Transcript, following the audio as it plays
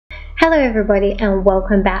Hello everybody and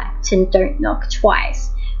welcome back to Don't Knock Twice.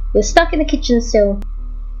 We're stuck in the kitchen still,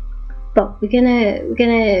 but we're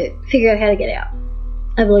gonna figure out how to get out.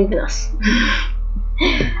 I believe in us.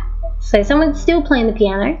 So someone's still playing the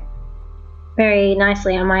piano, very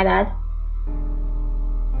nicely I might add,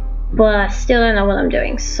 but I still don't know what I'm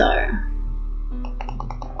doing, so am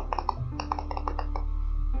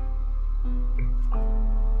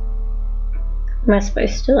I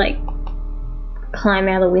supposed to like climb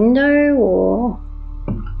out a window or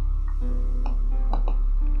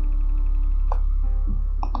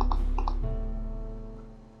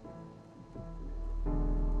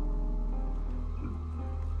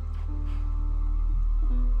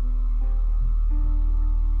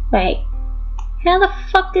wait, how the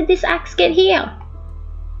fuck did this axe get here?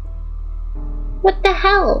 What the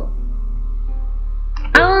hell?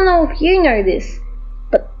 I don't know if you know this,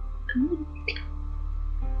 but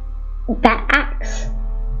that axe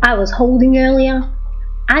I was holding earlier,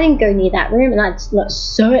 I didn't go near that room, and I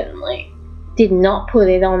certainly did not put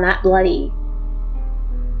it on that bloody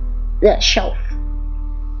shelf.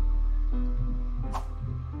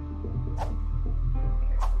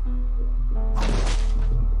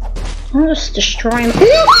 I'm just destroying.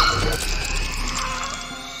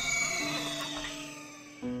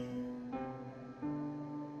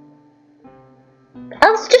 I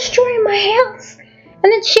was destroying my house,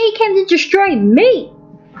 and then she came to destroy me.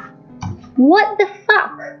 What the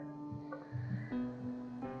fuck?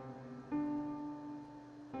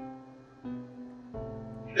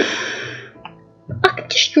 I could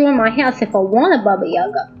destroy my house if I want, Baba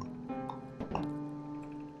Yaga.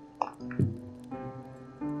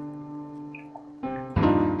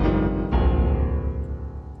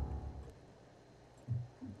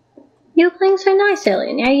 You were playing so nice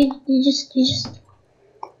earlier. Now you just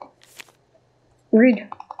rude.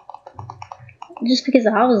 Just because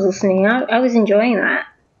I was listening, I was enjoying that.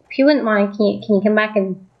 If you wouldn't mind, can you come back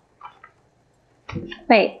and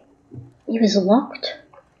wait? It was locked.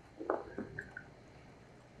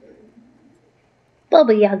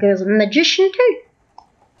 Baba Yaga's a magician too.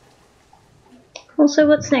 Also,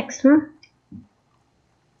 what's next,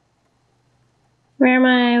 Where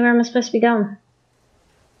am I supposed to be going?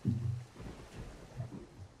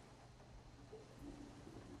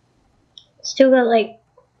 Still got like,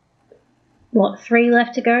 what, 3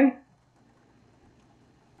 left to go?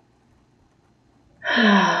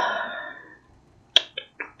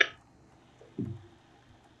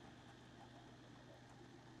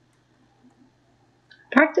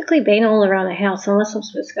 Practically been all around the house, unless I'm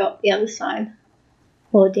supposed to go up the other side.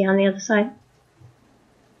 Or down the other side.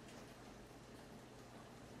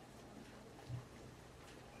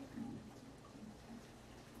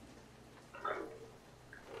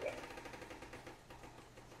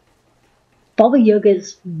 Baba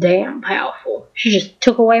Yaga's damn powerful. She just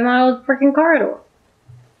took away my old freaking corridor.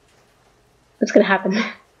 What's gonna happen?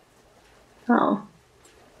 Oh.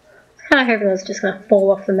 I kinda hoping I was just gonna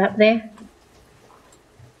fall off the map there.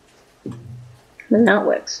 And that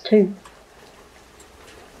works too.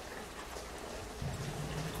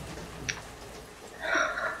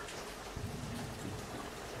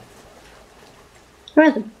 I'm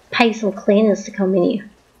gonna have to pay some cleaners to come in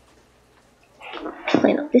here.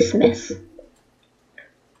 Clean up this mess.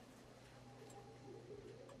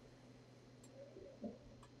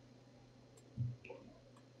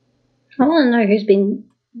 I want to know who's been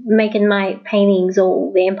making my paintings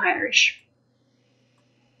all vampire-ish.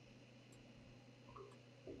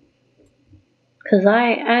 Because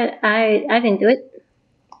I didn't do it.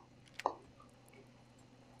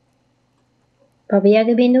 Baba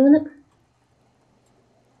Yaga been doing it.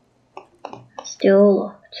 Still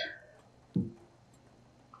locked.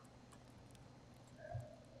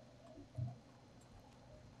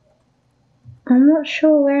 I'm not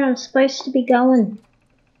sure where I'm supposed to be going.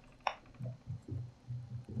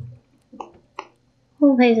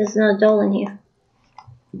 Oh, hey, there's another doll in here.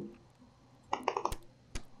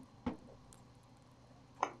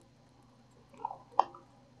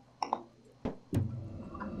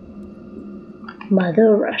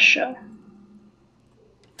 Mother Russia.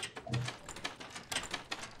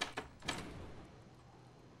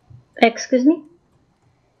 Excuse me?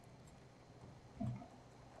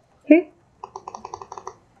 Who?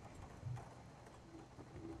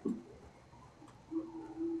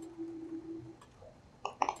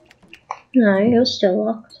 No, you're still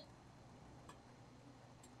locked.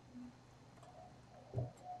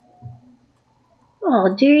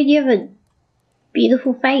 Oh, dude, you have a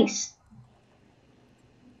beautiful face.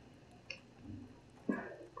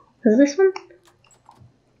 Is this one?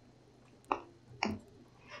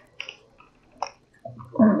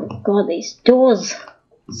 Oh. god, these doors.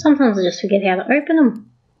 Sometimes I just forget how to open them.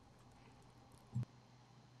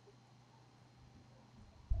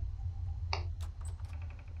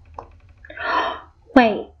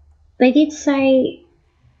 Wait, they did say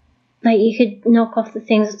that you could knock off the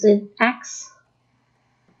things with the axe.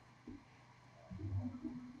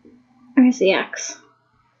 Where's the axe?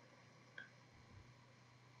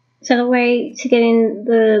 Is that a way to get in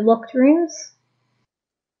the locked rooms?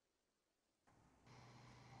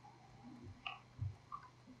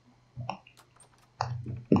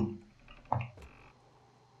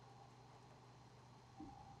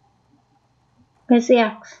 Where's the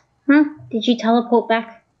axe? Did you teleport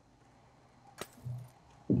back?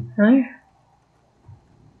 No?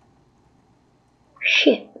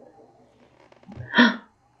 Shit.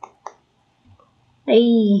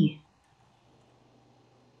 Hey.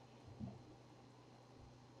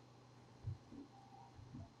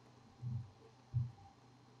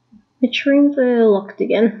 Which rooms are locked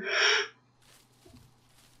again?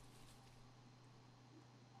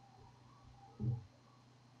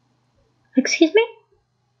 Excuse me?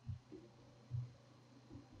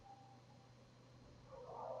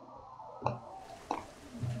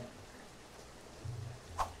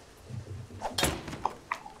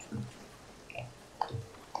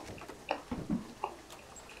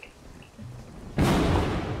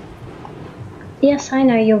 Yes, I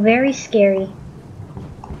know, you're very scary.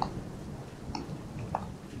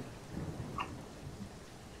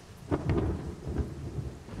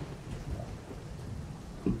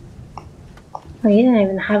 Oh, you don't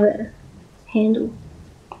even have a handle.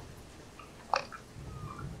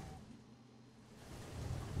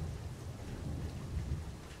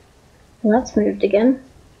 Well, that's moved again.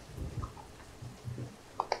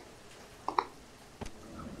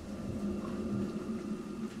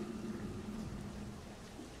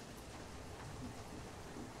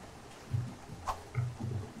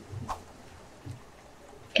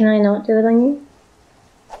 Can I not do it on you?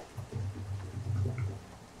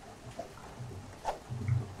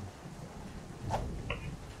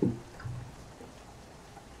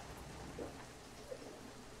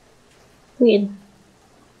 Weird.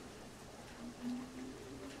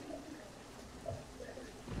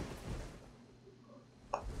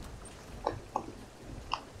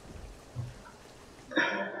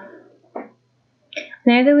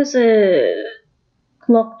 Now there was a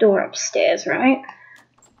locked door upstairs, right?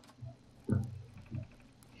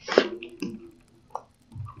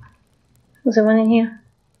 Was there one in here?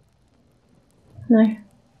 No.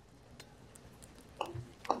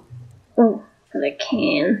 Oh, but I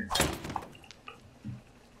can.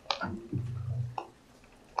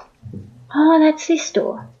 Oh, that's this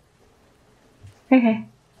door. Okay.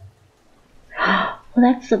 Well,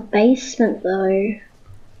 that's the basement though.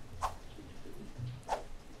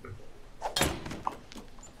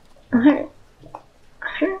 I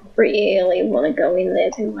don't really want to go in there,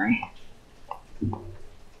 do I?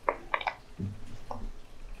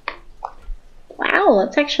 Wow,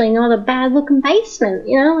 it's actually not a bad looking basement,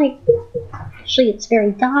 you know, like, actually it's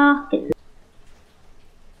very dark and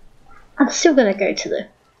I'm still gonna go to the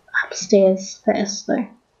upstairs first though,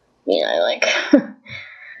 you know, like,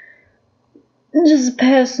 just a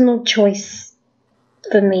personal choice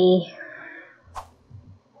for me.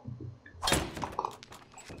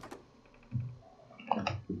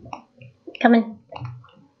 Come in.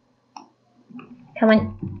 Come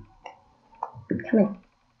in. Come in.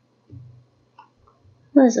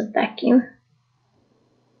 There's a vacuum.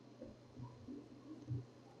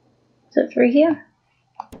 Is it through here?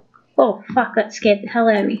 Oh fuck, that scared the hell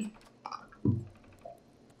out of me.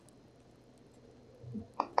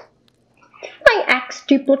 My axe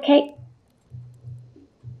duplicate.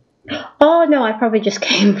 Oh no, I probably just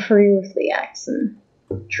came through with the axe and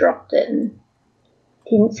dropped it and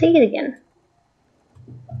didn't see it again.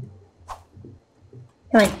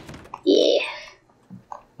 Come on. Yeah.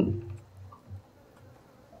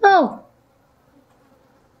 Oh.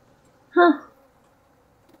 Huh.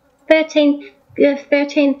 13 ghosts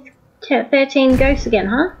again,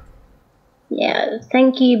 huh? Yeah,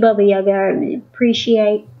 thank you, Bobby Yaga. I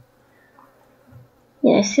appreciate,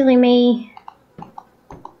 you know, silly me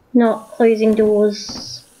not closing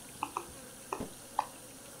doors.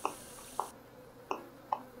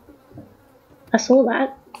 I saw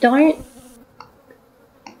that. Don't.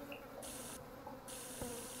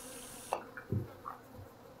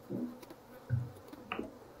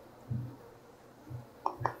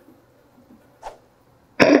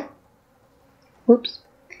 Whoops.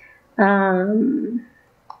 Nothing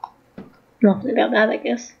about that, I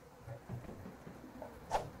guess.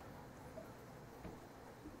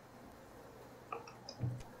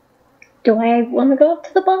 Do I want to go up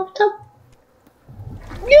to the bathtub?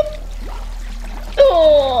 Yep.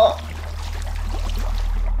 Oh,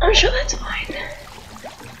 I'm sure that's fine.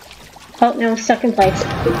 Oh no, I'm stuck in place.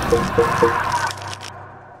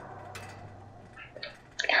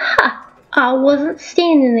 Ha! I wasn't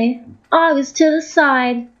standing there. I was to the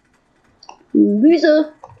side.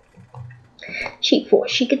 Loser. She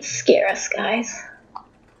thought she could scare us, guys.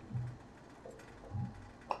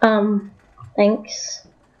 Thanks.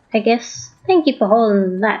 I guess. Thank you for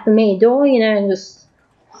holding that for me door, you know, and just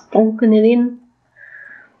bonking it in.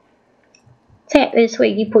 Say this way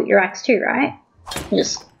you put your axe too, right?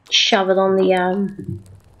 Just shove it on the,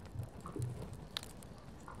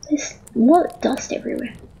 There's a lot of dust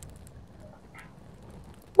everywhere.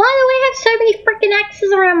 Why do we have so many freaking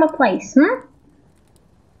axes around my place, hmm?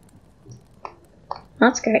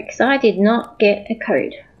 That's great, because I did not get a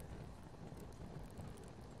code.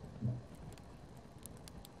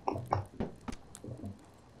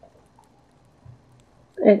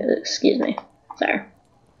 Excuse me. Sorry.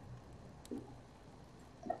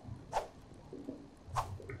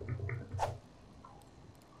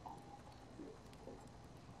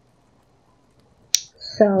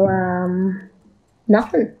 So,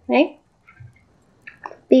 nothing, eh?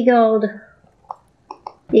 Big old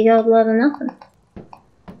lot of nothing.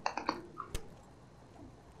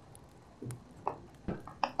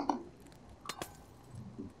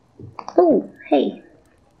 Oh, hey.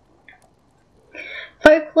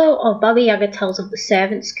 Folklore of Baba Yaga tells of the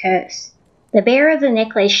servant's curse. The bearer of the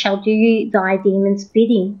necklace shall do thy demon's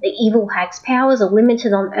bidding. The evil hag's powers are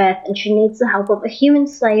limited on earth, and she needs the help of a human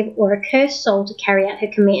slave or a cursed soul to carry out her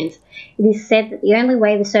commands. It is said that the only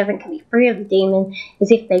way the servant can be free of the demon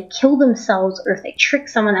is if they kill themselves or if they trick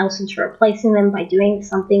someone else into replacing them by doing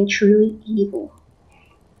something truly evil.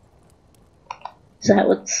 Is that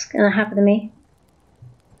what's going to happen to me?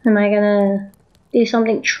 Am I going to do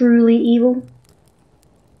something truly evil?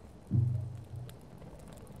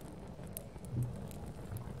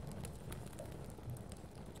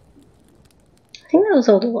 I think that was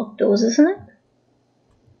all the locked doors, isn't it?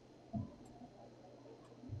 I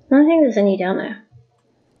don't think there's any down there.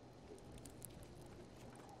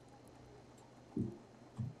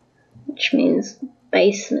 Which means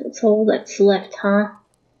basement's all that's left, huh?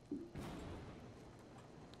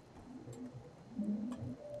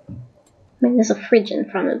 I mean, there's a fridge in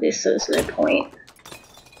front of this, so there's no point.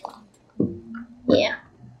 Yeah.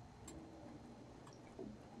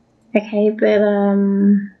 Okay, but,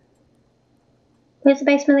 where's the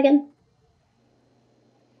basement again?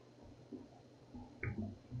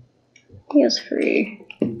 It goes through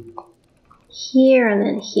here and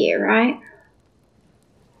then here, right?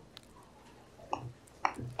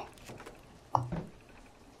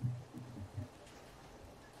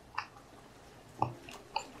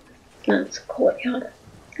 That's a courtyard.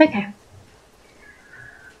 Okay.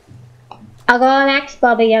 I got an axe,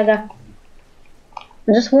 Baba Yaga.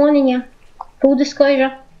 I'm just warning you. Full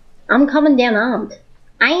disclosure. I'm coming down armed.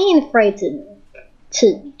 I ain't afraid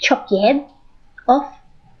to chop your head off.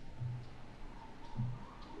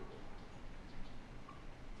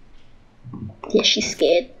 Yeah, she's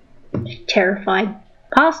scared. She's terrified.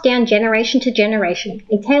 Passed down generation to generation,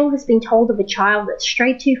 a tale has been told of a child that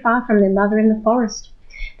strayed too far from their mother in the forest.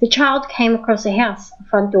 The child came across a house, a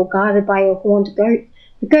front door guarded by a horned goat.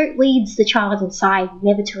 The goat leads the child inside,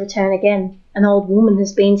 never to return again. An old woman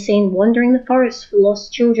has been seen wandering the forest for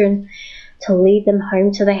lost children to lead them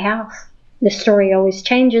home to the house. The story always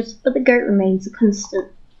changes, but the goat remains a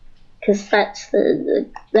constant. Because that's the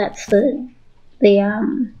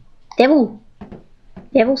devil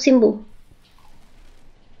symbol.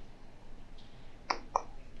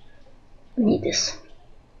 I need this.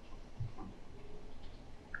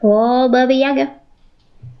 Oh, Baba Yaga.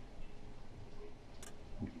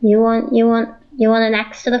 You want an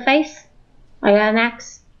axe to the face? I got an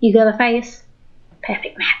axe. You got a face.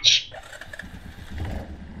 Perfect match.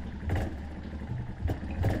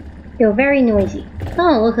 You're very noisy.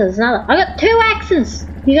 Oh, look, there's another. I got 2 axes.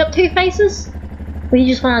 You got 2 faces? Or you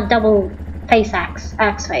just want a double face axe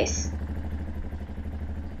face?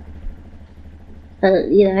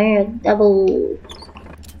 You know, a double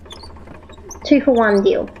 2 for 1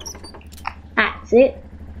 deal. That's it.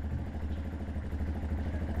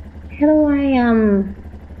 How do I, am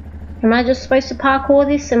I just supposed to parkour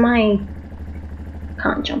this?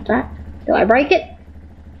 Can't jump that. Do I break it?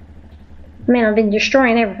 I mean, I've been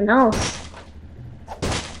destroying everything else.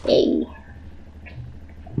 Yay.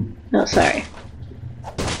 Oh, sorry.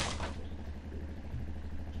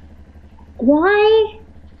 Why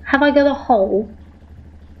have I got a hole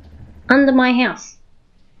under my house?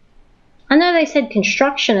 I know they said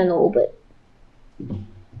construction and all, but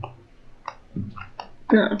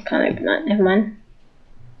no, I can't open that. Never mind.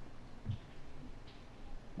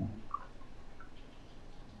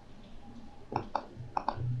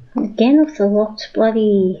 Again with the locked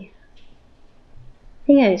bloody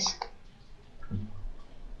thingies.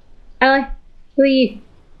 Hello, who are you?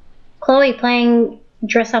 Chloe playing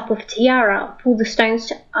dress up with Tiara. Pull the stones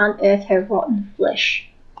to unearth her rotten flesh.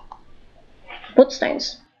 What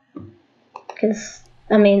stones? Because,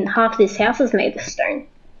 I mean, half this house is made of stone.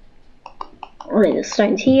 I mean, there's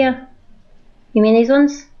stones here. You mean these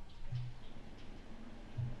ones?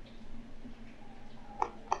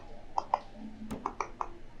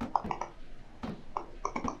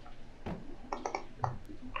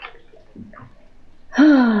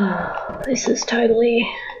 This is totally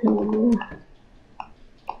normal.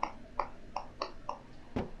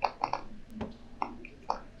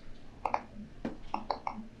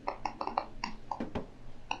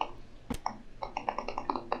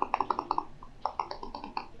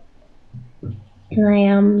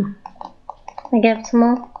 Can I get some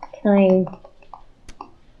more? Can I?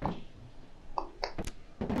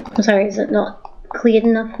 I'm sorry, is it not cleared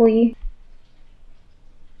enough for you?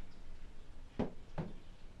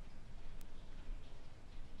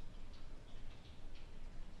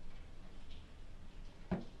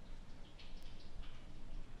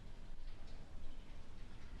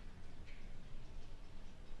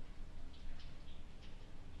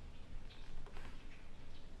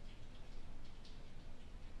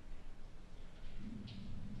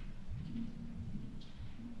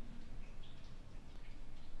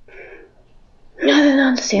 I don't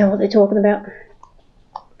understand what they're talking about.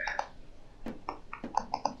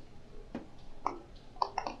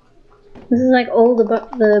 This is like all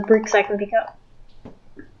the bricks I can pick up.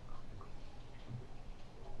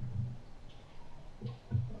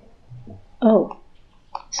 Oh,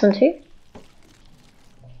 this one too?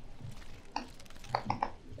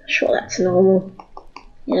 Sure, that's normal.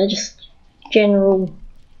 You know, just general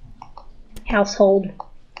household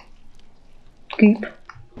goop.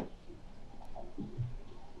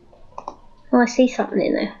 Oh, I see something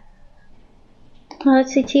in there. Oh,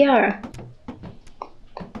 let's see Tiara.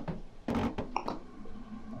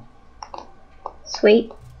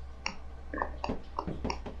 Sweet.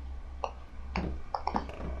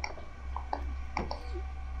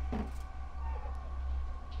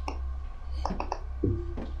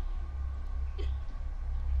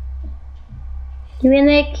 You in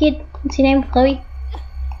there, kid? What's your name, Chloe?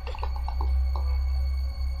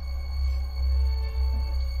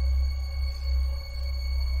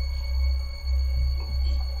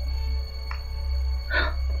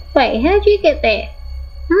 Wait, how'd you get there?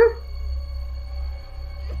 Hmm?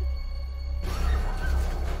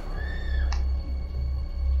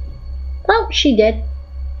 Oh, she did.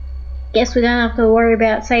 Guess we don't have to worry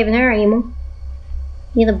about saving her anymore.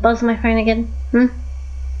 You gonna buzz my phone again? Hmm?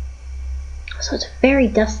 So it's very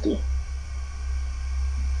dusty.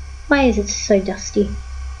 Why is it so dusty?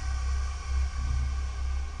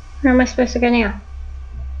 Where am I supposed to go now?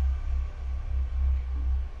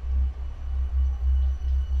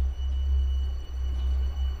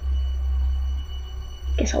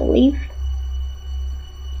 Guess I'll leave.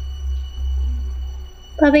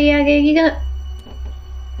 Baba Yaga, you gonna...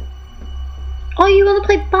 Oh, you wanna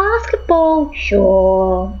play basketball?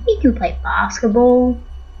 Sure, we can play basketball.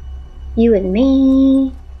 You and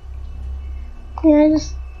me. Yeah,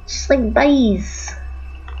 just like buddies.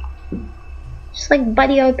 Just like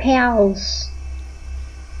buddy-o pals.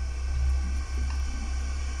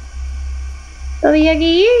 Baba Yaga,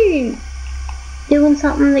 you doing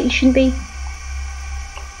something that you shouldn't be?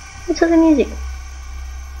 What's with the music?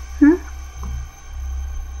 Hmm?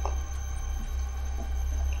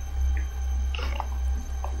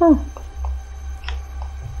 Oh.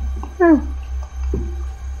 Oh.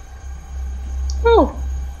 Oh.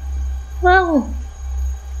 Well.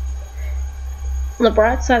 On the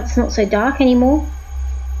bright side, it's not so dark anymore.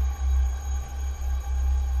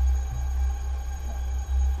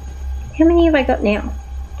 How many have I got now?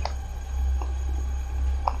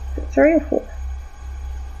 3 or 4?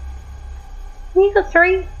 You got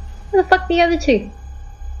 3? Where the fuck are the other 2?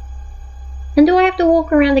 And do I have to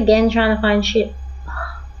walk around again trying to find shit?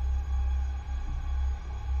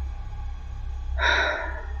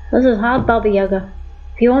 This is hard, Baba Yaga.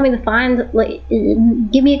 If you want me to find, like,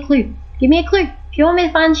 give me a clue. Give me a clue. If you want me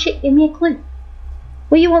to find shit, give me a clue.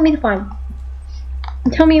 What do you want me to find?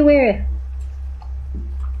 And tell me where.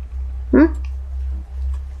 Hmm?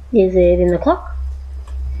 Is it in the clock?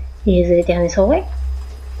 Is it down this hallway?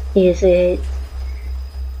 Is it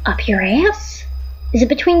up your ass? Is it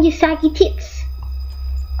between your saggy tits?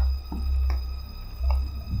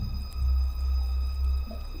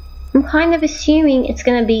 I'm kind of assuming it's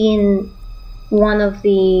gonna be in one of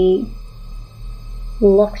the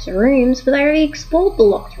locked rooms, but I already explored the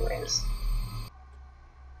locked rooms.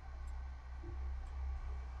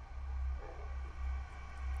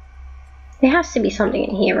 There has to be something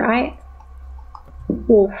in here, right?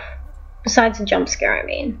 Oof. Besides a jump scare, I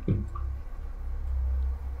mean.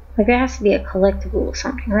 Like, there has to be a collectible or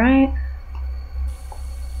something, right?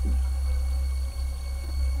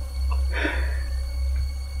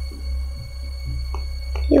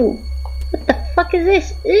 Ew. What the fuck is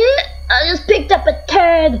this? I just picked up a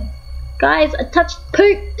turd! Guys, I touched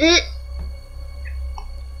poop!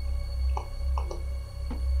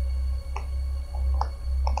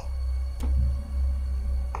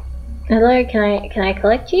 Hello, can I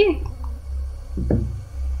collect you?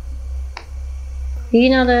 Do you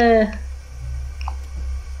know the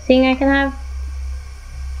thing I can have?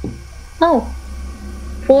 Oh,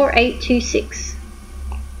 4826.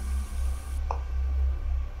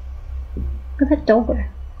 Where'd that dog go?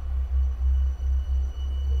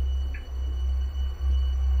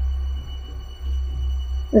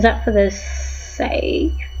 Is that for the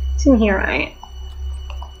safe? It's in here, right?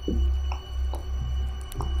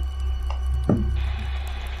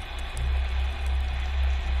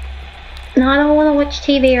 No, I don't want to watch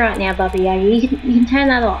TV right now, Bubby. You can turn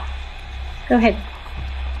that off. Go ahead.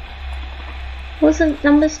 What was the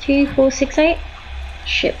numbers? 2, 4, 6, 8?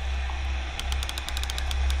 Shit.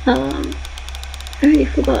 I already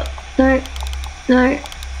forgot. No.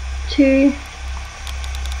 2.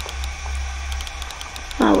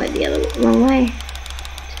 Oh, went the other wrong way.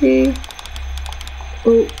 2.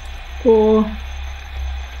 Oh, 4.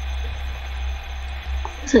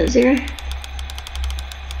 Is that 0?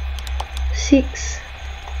 6.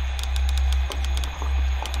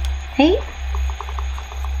 8.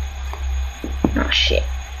 Oh shit.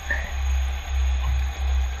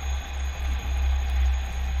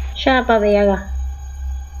 Shut up, Baba Yaga.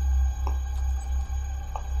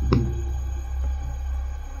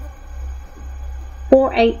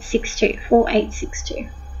 Four, 8, 6, 2. 4, 8, 6, 2.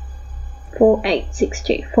 4, 8, 6,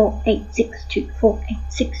 2. 4, 8, 6, 2. 4, 8,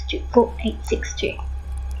 6, 2. 4, 8, 6, 2.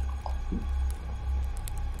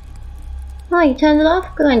 Oh, you turned it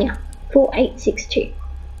off? Good on you. 4862.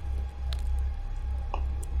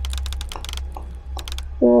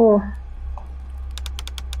 4,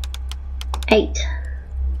 8,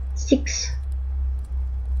 6,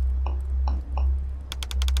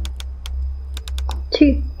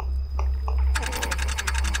 2.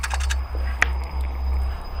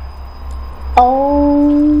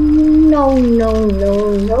 Oh no.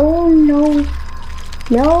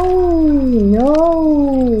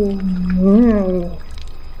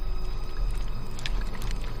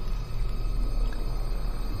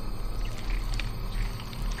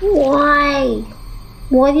 Why?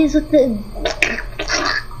 What is it that...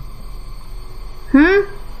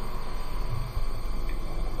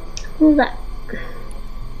 What is that?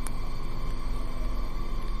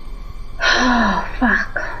 Oh,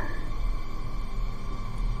 fuck.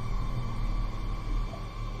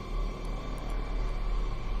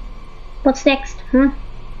 What's next?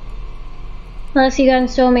 Unless you got a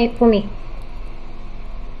soulmate for me.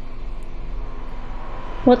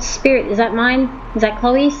 What's spirit? Is that mine? Is that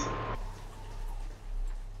Chloe's?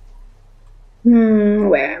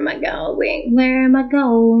 Where am I going? Where am I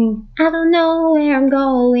going? I don't know where I'm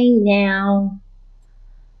going now.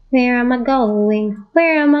 Where am I going?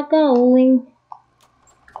 Where am I going?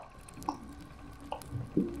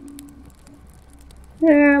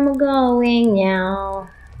 Where am I going now?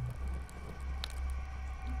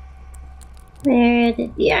 Where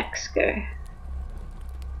did the axe go?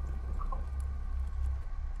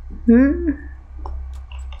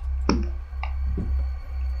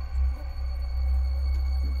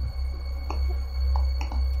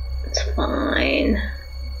 It's fine.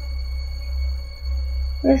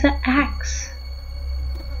 Where's that axe?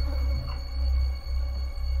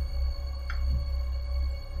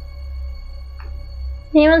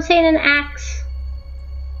 Anyone seen an axe?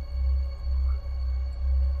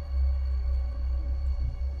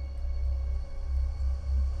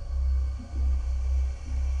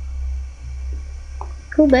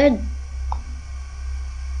 Cool bed.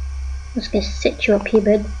 Let's just sit you up here,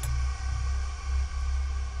 bed.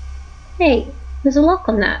 Hey, there's a lock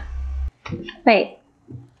on that. Wait,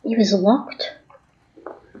 it was locked?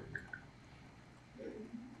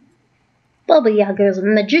 Baba Yaga's a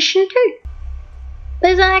magician too.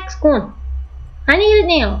 Where's that axe gone? I need it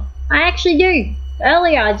now. I actually do.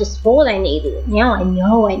 Earlier I just thought I needed it. Now I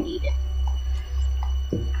know I need it.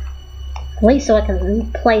 At least so I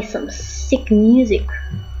can play some sick music.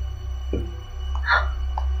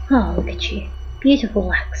 Oh, look at you. Beautiful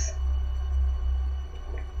legs.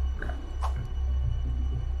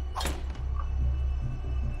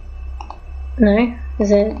 No? Was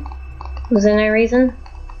there no reason?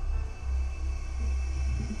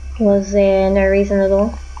 Was there no reason at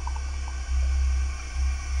all?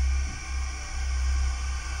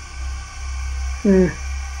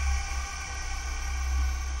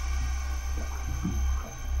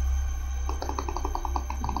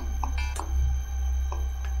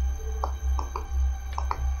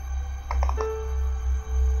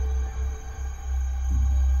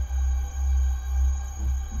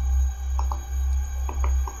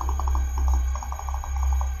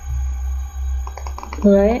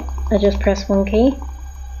 Right, I just pressed one key.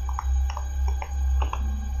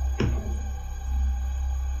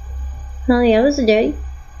 No, the others are dirty.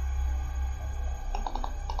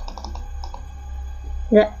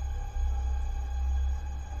 That.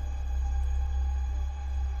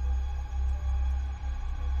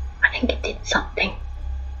 I think it did something.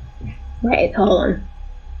 Wait, hold on.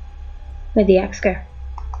 Where'd the axe go?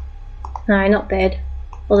 No, not bed.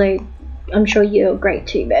 Although, I'm sure you're great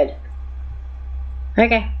too, bed.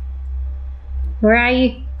 Okay. Where are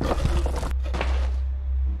you?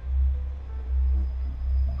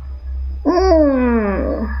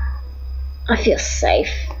 I feel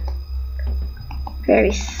safe.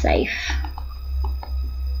 Very safe.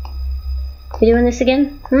 You doing this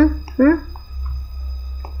again?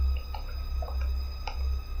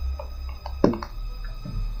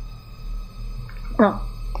 Oh,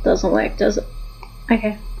 doesn't work, does it?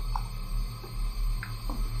 Okay.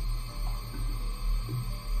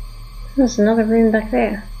 There's another room back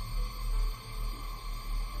there.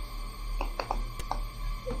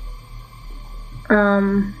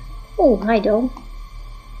 Oh, hi, doll.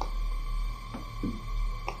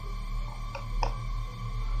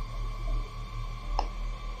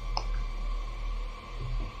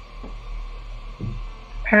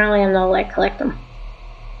 Apparently I'm not allowed to collect them.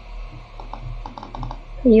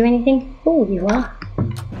 Are you anything? Oh, you are.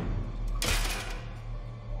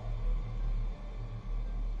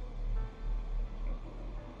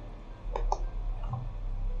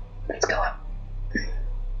 Let's go up.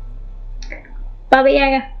 Baba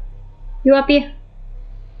Yaga, you up here?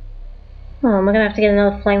 Oh, am I gonna have to get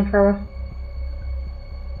another flamethrower?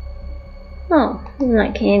 Oh, isn't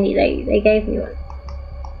that candy? They gave me one.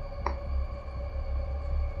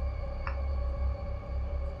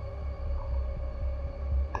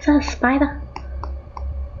 Is that a spider?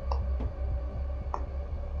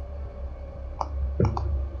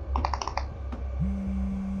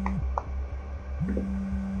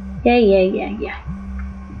 Yeah.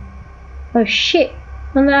 Oh shit,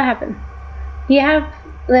 when did that happen? You have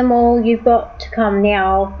them all, you've got to come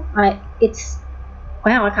now.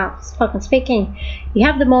 Wow, I can't fucking speak in. You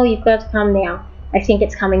have them all, you've got to come now. I think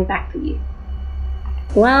it's coming back for you.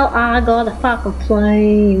 Well, I got a fucking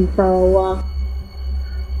flamethrower.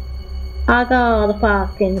 I got a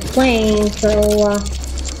fucking flamethrower.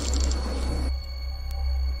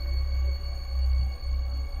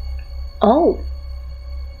 Oh.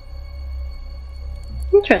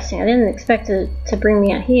 Interesting, I didn't expect it to bring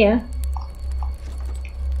me out here.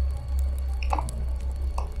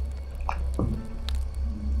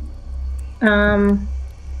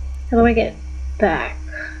 How do I get back?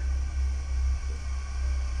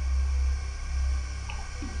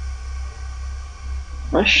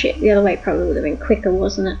 Oh shit, the other way probably would have been quicker,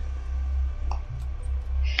 wasn't it?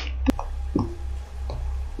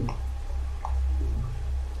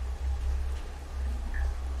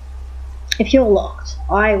 If you're locked,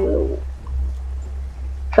 I will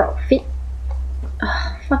throw a fit.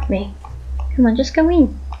 Oh, fuck me. Come on, just go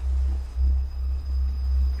in.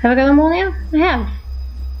 Have I got them all now? I have.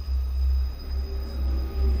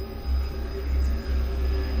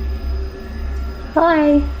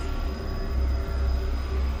 Hi.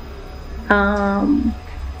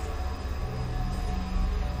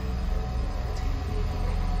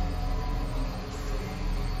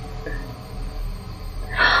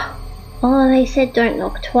 Oh, they said don't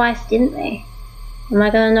knock twice, didn't they? Am I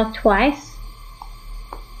gonna knock twice?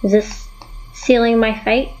 Is this sealing my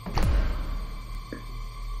fate?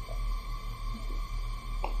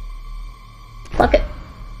 Fuck it.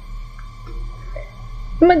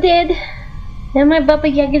 Am I dead? Am my Baba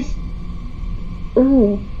Yaga's...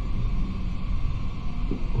 Ooh.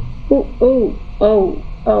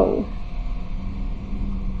 Oh.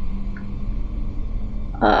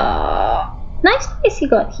 Nice place you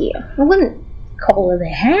got here. I wouldn't call it a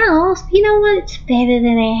house, but you know what? It's better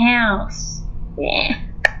than a house. Yeah.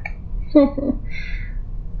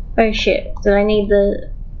 Oh shit, did I need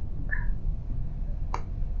the...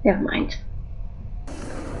 Never mind.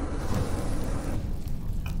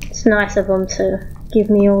 It's nice of them to give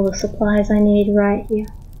me all the supplies I need right here.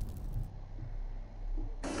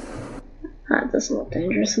 That doesn't look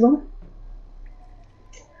dangerous at all.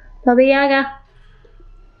 Baba Yaga,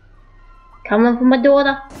 coming for my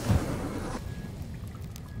daughter.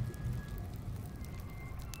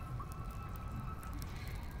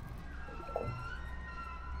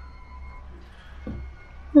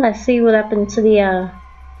 Let's see what happened to the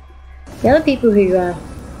other people who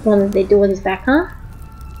wanted their daughters back, huh?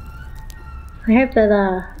 I hope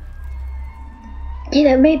that you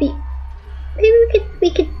know, maybe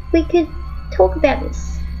we could talk about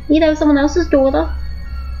this. You know, someone else's daughter.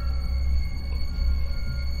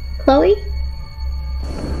 Chloe?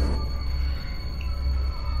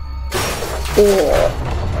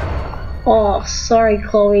 Oh, sorry,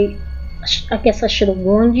 Chloe. I guess I should have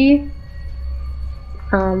warned you.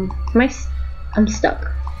 I'm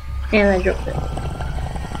stuck, and I dropped it.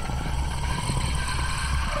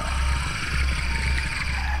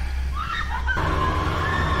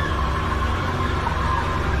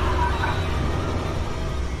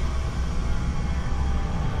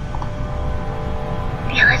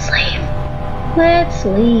 Yeah, let's leave. Let's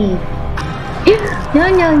leave. No,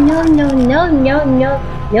 no, no, no, no, no, no,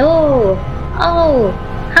 no. Oh,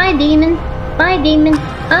 hi, demon. Bye, demon. No,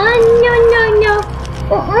 no, no.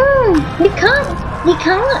 You can't. You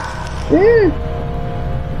can't.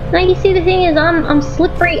 Now you see, the thing is, I'm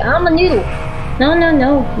slippery. I'm a noodle. No, no,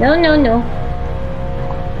 no, no, no, no.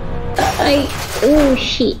 Oh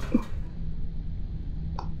shit.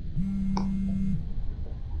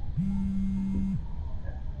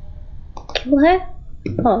 Kill her?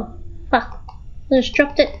 Oh, fuck. I just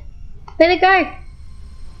dropped it. Where'd it go?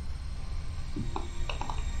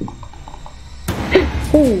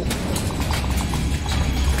 Ooh.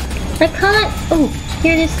 I can't. Oh,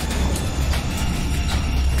 here it is.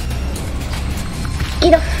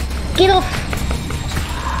 Get off. Get off.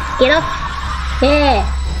 Get off. Yeah.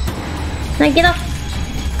 Now get off.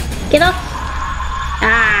 Get off.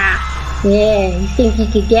 Ah. Yeah, you think you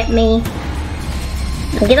could get me?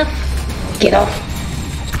 Now get off. Get off.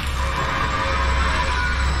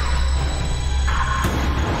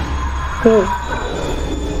 Cool.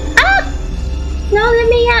 Ah! No, let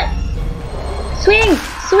me out. Swing.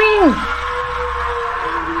 Swing!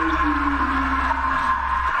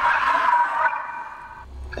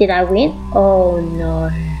 Did I win? Oh no.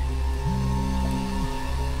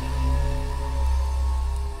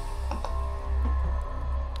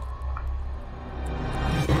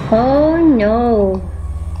 Oh no.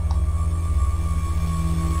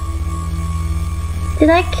 Did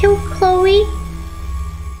I kill Chloe?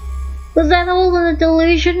 Was that all in a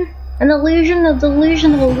delusion? An illusion? A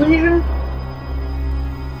delusion of illusion?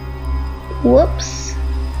 Whoops.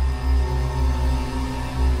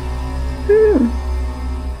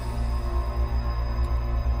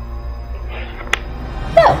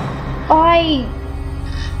 No, I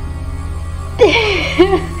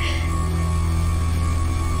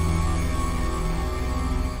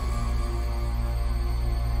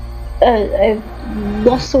I've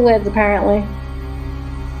lost the words apparently.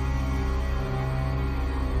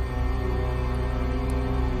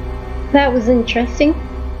 That was interesting.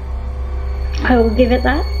 I will give it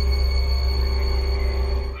that.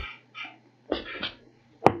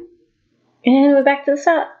 And we're back to the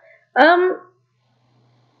start. That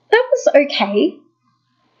was okay.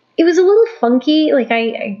 It was a little funky. Like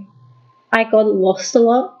I got lost a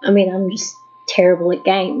lot. I mean, I'm just terrible at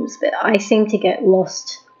games, but I seem to get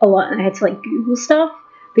lost a lot, and I had to like Google stuff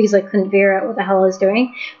because I couldn't figure out what the hell I was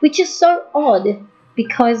doing, which is so odd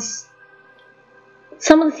because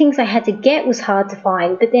some of the things I had to get was hard to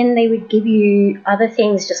find, but then they would give you other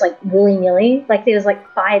things just like willy-nilly. Like there was like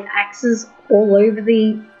 5 axes all over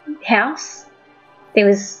the house. There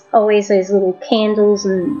was always those little candles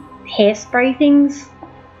and hairspray things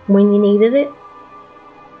when you needed it.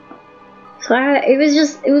 So it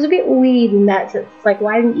was a bit weird in that sense. Like,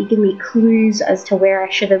 why didn't you give me clues as to where I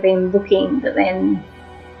should have been looking, but then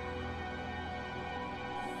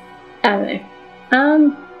I don't know.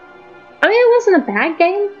 I mean, it wasn't a bad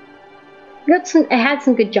game. It had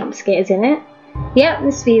some good jump scares in it. The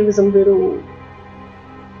atmosphere was a little...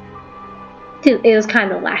 It was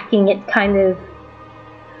kind of lacking. It kind of...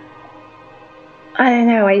 I don't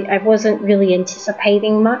know, I wasn't really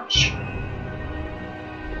anticipating much.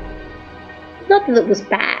 Not that it was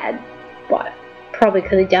bad, but probably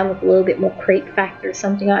could have done with a little bit more creep factor or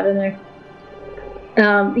something, I don't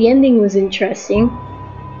know. The ending was interesting.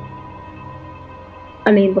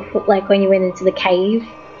 I mean, before, like when you went into the cave.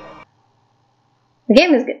 The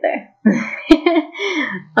game is good though.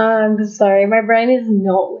 I'm sorry, my brain is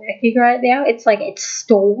not working right now. It's like it's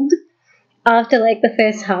stalled after like the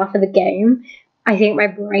first half of the game. I think my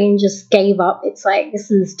brain just gave up. It's like, this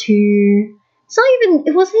is too. It's not even.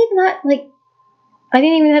 It wasn't even that like. I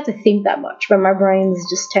didn't even have to think that much, but my brain's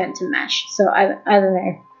just turned to mash. So I don't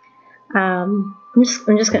know. I'm just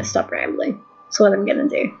gonna stop rambling. That's what I'm gonna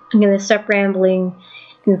do. I'm gonna stop rambling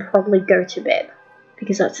and probably go to bed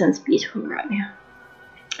because that sounds beautiful right now.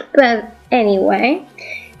 But anyway,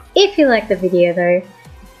 if you like the video though,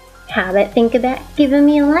 how about think about giving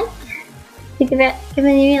me a like? Think about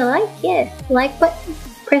giving me a like, yeah. Like button,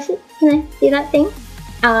 press it, you know, do that thing.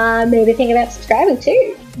 Maybe think about subscribing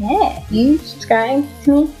too. Yeah, you subscribe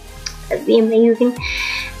to me. That'd be amazing.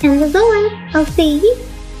 And as always, I'll see you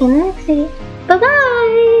in the next video. Bye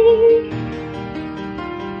bye!